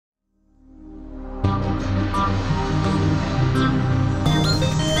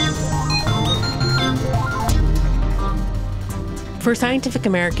For Scientific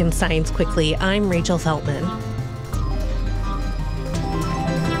American Science Quickly, I'm Rachel Feltman.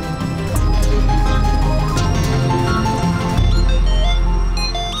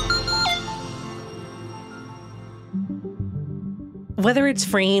 Whether it's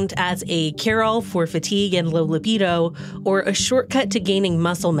framed as a cure-all for fatigue and low libido or a shortcut to gaining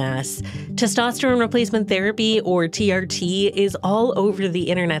muscle mass, testosterone replacement therapy, or TRT, is all over the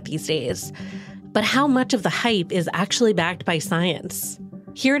internet these days. But how much of the hype is actually backed by science?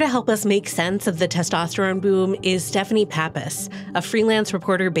 Here to help us make sense of the testosterone boom is Stephanie Pappas, a freelance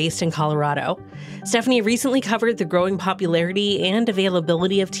reporter based in Colorado. Stephanie recently covered the growing popularity and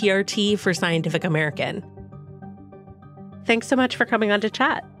availability of TRT for Scientific American. Thanks so much for coming on to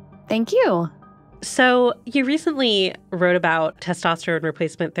chat. Thank you. So you recently wrote about testosterone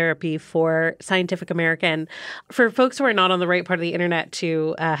replacement therapy for Scientific American. For folks who are not on the right part of the internet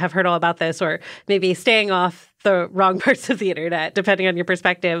to have heard all about this, or maybe staying off the wrong parts of the internet, depending on your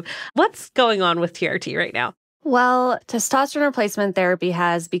perspective, what's going on with TRT right now? Well, testosterone replacement therapy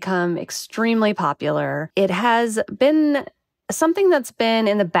has become extremely popular. It has been something that's been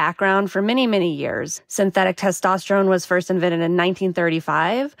in the background for many, many years. Synthetic testosterone was first invented in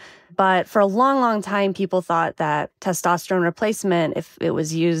 1935. But for a long, long time, people thought that testosterone replacement, if it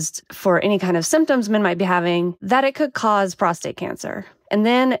was used for any kind of symptoms men might be having, that it could cause prostate cancer. And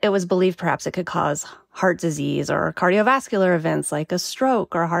then it was believed perhaps it could cause heart disease or cardiovascular events like a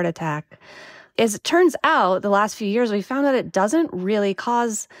stroke or a heart attack. As it turns out, the last few years, we found that it doesn't really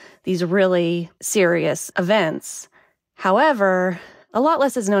cause these really serious events. However, a lot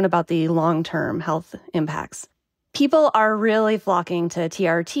less is known about the long-term health impacts. People are really flocking to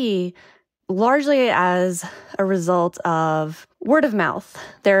TRT largely as a result of word of mouth.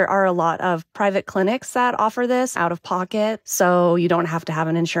 There are a lot of private clinics that offer this out of pocket, so you don't have to have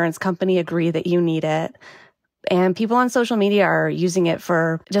an insurance company agree that you need it. And people on social media are using it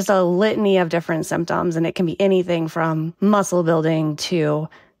for just a litany of different symptoms, and it can be anything from muscle building to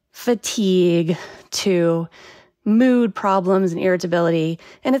fatigue to mood problems and irritability.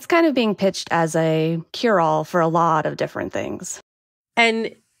 And it's kind of being pitched as a cure-all for a lot of different things.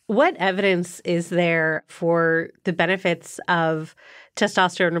 And what evidence is there for the benefits of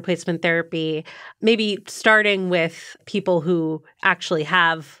testosterone replacement therapy, maybe starting with people who actually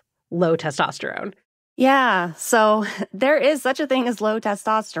have low testosterone? Yeah, so there is such a thing as low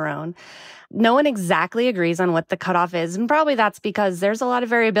testosterone. No one exactly agrees on what the cutoff is, and probably that's because there's a lot of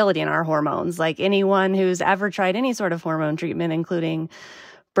variability in our hormones. Like anyone who's ever tried any sort of hormone treatment, including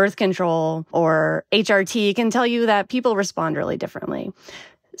birth control or HRT, can tell you that people respond really differently.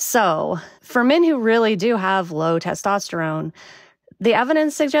 So for men who really do have low testosterone, the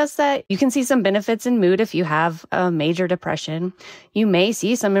evidence suggests that you can see some benefits in mood if you have a major depression. You may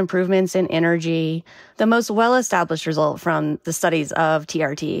see some improvements in energy. The most well-established result from the studies of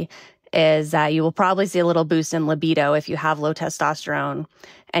TRT is that you will probably see a little boost in libido if you have low testosterone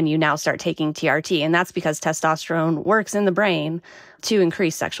and you now start taking TRT. And that's because testosterone works in the brain to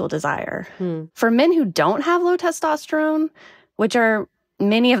increase sexual desire. For men who don't have low testosterone, which are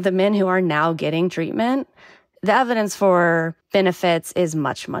many of the men who are now getting treatment, the evidence for benefits is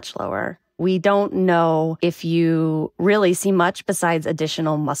much, much lower. We don't know if you really see much besides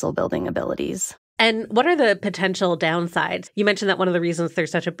additional muscle building abilities. And what are the potential downsides? You mentioned that one of the reasons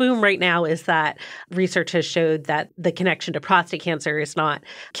there's such a boom right now is that research has showed that the connection to prostate cancer is not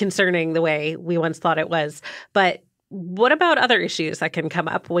concerning the way we once thought it was. But what about other issues that can come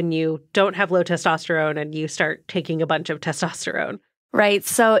up when you don't have low testosterone and you start taking a bunch of testosterone? Right.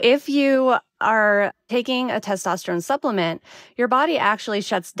 So if you are taking a testosterone supplement, your body actually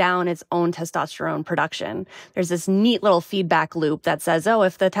shuts down its own testosterone production. There's this neat little feedback loop that says, oh,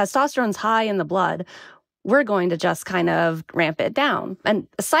 if the testosterone's high in the blood, we're going to just kind of ramp it down. And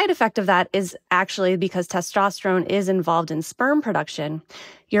a side effect of that is actually because testosterone is involved in sperm production,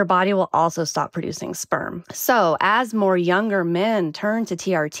 your body will also stop producing sperm. So as more younger men turn to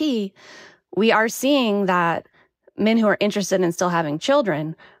TRT, we are seeing that men who are interested in still having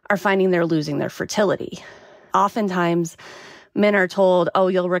children are finding they're losing their fertility. Oftentimes, men are told, oh,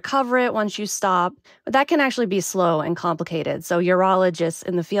 you'll recover it once you stop, but that can actually be slow and complicated. So urologists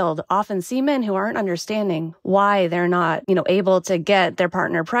in the field often see men who aren't understanding why they're not, able to get their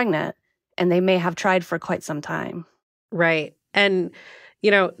partner pregnant, and they may have tried for quite some time. Right. And,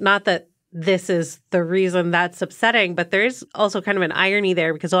 not that this is the reason that's upsetting, but there's also kind of an irony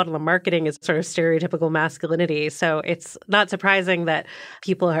there because a lot of the marketing is sort of stereotypical masculinity. So it's not surprising that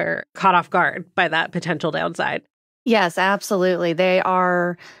people are caught off guard by that potential downside. Yes, absolutely. They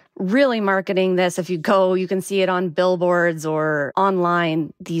are really marketing this. If you go, you can see it on billboards or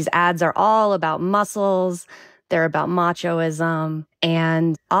online. These ads are all about muscles. They're about machoism.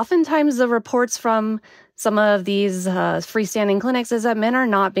 And oftentimes the reports from some of these freestanding clinics is that men are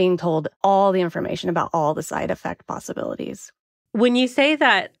not being told all the information about all the side effect possibilities. When you say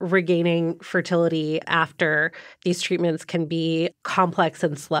that regaining fertility after these treatments can be complex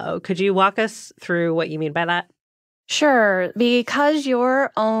and slow, could you walk us through what you mean by that? Sure. Because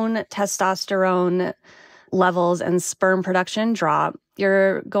your own testosterone levels and sperm production drop,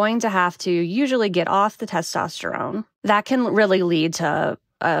 you're going to have to usually get off the testosterone. That can really lead to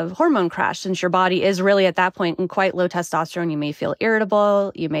a hormone crash, since your body is really at that point in quite low testosterone. You may feel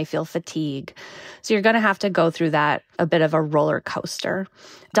irritable, you may feel fatigue. So you're going to have to go through that, a bit of a roller coaster.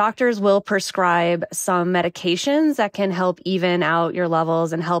 Doctors will prescribe some medications that can help even out your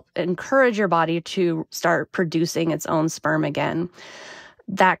levels and help encourage your body to start producing its own sperm again.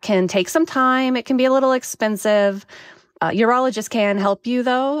 That can take some time. It can be a little expensive. Urologists can help you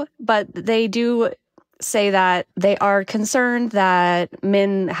though, but they do say that they are concerned that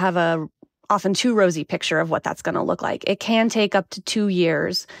men have a often too rosy picture of what that's going to look like. It can take up to 2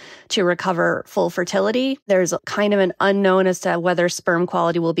 years to recover full fertility. There's kind of an unknown as to whether sperm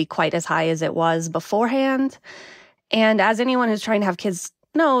quality will be quite as high as it was beforehand. And as anyone who's trying to have kids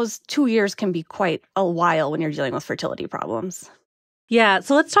knows, 2 years can be quite a while when you're dealing with fertility problems. Yeah,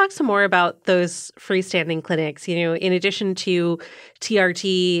 so let's talk some more about those freestanding clinics. In addition to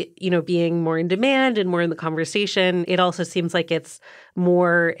TRT, being more in demand and more in the conversation, it also seems like it's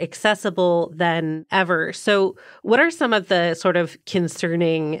more accessible than ever. So what are some of the sort of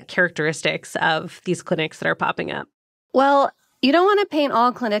concerning characteristics of these clinics that are popping up? Well, you don't want to paint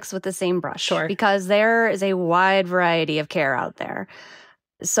all clinics with the same brush. Sure. Because there is a wide variety of care out there.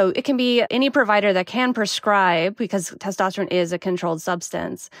 So it can be any provider that can prescribe, because testosterone is a controlled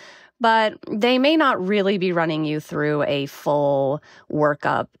substance, but they may not really be running you through a full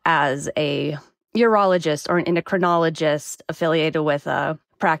workup as a urologist or an endocrinologist affiliated with a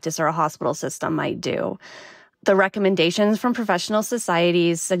practice or a hospital system might do. The recommendations from professional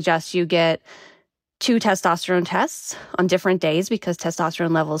societies suggest you get 2 testosterone tests on different days because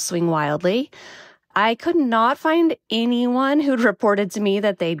testosterone levels swing wildly. I could not find anyone who'd reported to me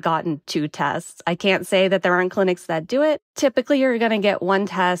that they'd gotten 2 tests. I can't say that there aren't clinics that do it. Typically, you're going to get 1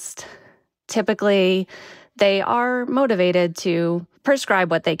 test. Typically, they are motivated to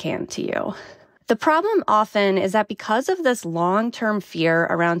prescribe what they can to you. The problem often is that because of this long-term fear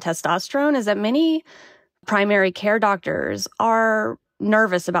around testosterone is that many primary care doctors are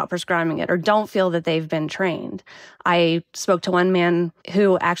nervous about prescribing it or don't feel that they've been trained. I spoke to one man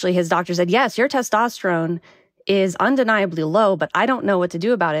who actually his doctor said, yes, your testosterone is undeniably low, but I don't know what to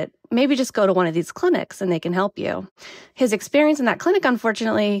do about it. Maybe just go to one of these clinics and they can help you. His experience in that clinic,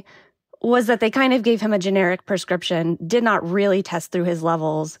 unfortunately, was that they kind of gave him a generic prescription, did not really test through his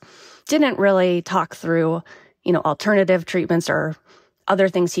levels, didn't really talk through, alternative treatments or other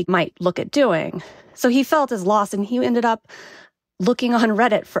things he might look at doing. So he felt as lost, and he ended up looking on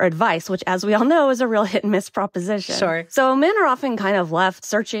Reddit for advice, which, as we all know, is a real hit and miss proposition. Sure. So men are often kind of left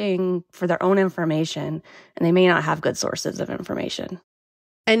searching for their own information, and they may not have good sources of information.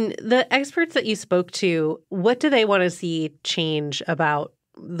 And the experts that you spoke to, what do they want to see change about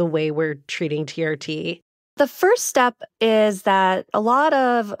the way we're treating TRT? The first step is that a lot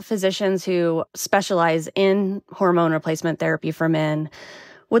of physicians who specialize in hormone replacement therapy for men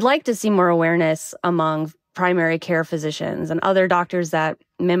would like to see more awareness among primary care physicians and other doctors that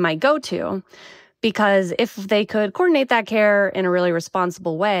men might go to. Because if they could coordinate that care in a really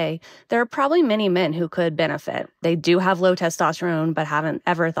responsible way, there are probably many men who could benefit. They do have low testosterone, but haven't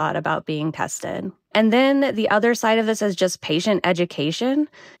ever thought about being tested. And then the other side of this is just patient education.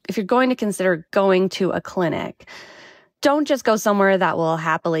 If you're going to consider going to a clinic, don't just go somewhere that will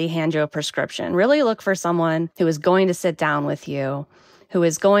happily hand you a prescription. Really look for someone who is going to sit down with you, who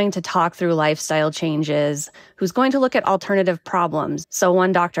is going to talk through lifestyle changes, who's going to look at alternative problems. So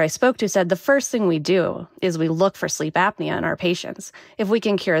one doctor I spoke to said the first thing we do is we look for sleep apnea in our patients. If we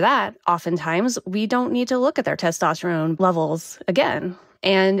can cure that, oftentimes we don't need to look at their testosterone levels again.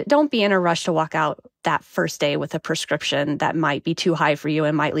 And don't be in a rush to walk out that first day with a prescription that might be too high for you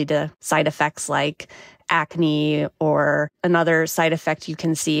and might lead to side effects like acne, or another side effect you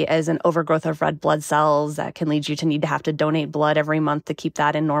can see as an overgrowth of red blood cells that can lead you to need to have to donate blood every month to keep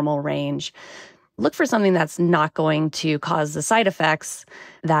that in normal range. Look for something that's not going to cause the side effects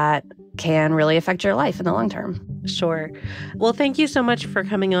that can really affect your life in the long term. Sure. Well, thank you so much for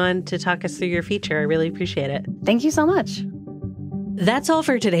coming on to talk us through your feature. I really appreciate it. Thank you so much. That's all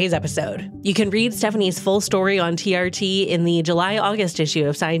for today's episode. You can read Stephanie's full story on TRT in the July-August issue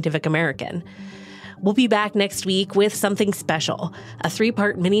of Scientific American. We'll be back next week with something special, a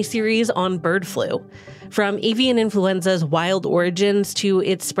 3-part miniseries on bird flu. From avian influenza's wild origins to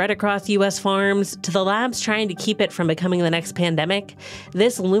its spread across U.S. farms to the labs trying to keep it from becoming the next pandemic,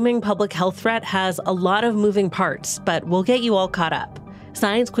 this looming public health threat has a lot of moving parts, but we'll get you all caught up.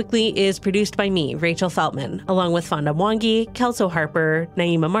 Science Quickly is produced by me, Rachel Feltman, along with Fonda Mwangi, Kelso Harper,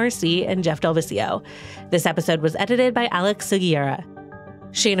 Naeem Amarsy, and Jeff DelViscio. This episode was edited by Alex Sugiura.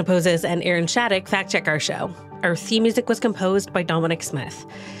 Shayna, Posses, and Aaron Shattuck fact-check our show. Our theme music was composed by Dominic Smith.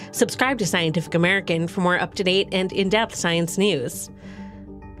 Subscribe to Scientific American for more up-to-date and in-depth science news.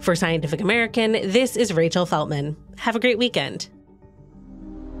 For Scientific American, this is Rachel Feltman. Have a great weekend.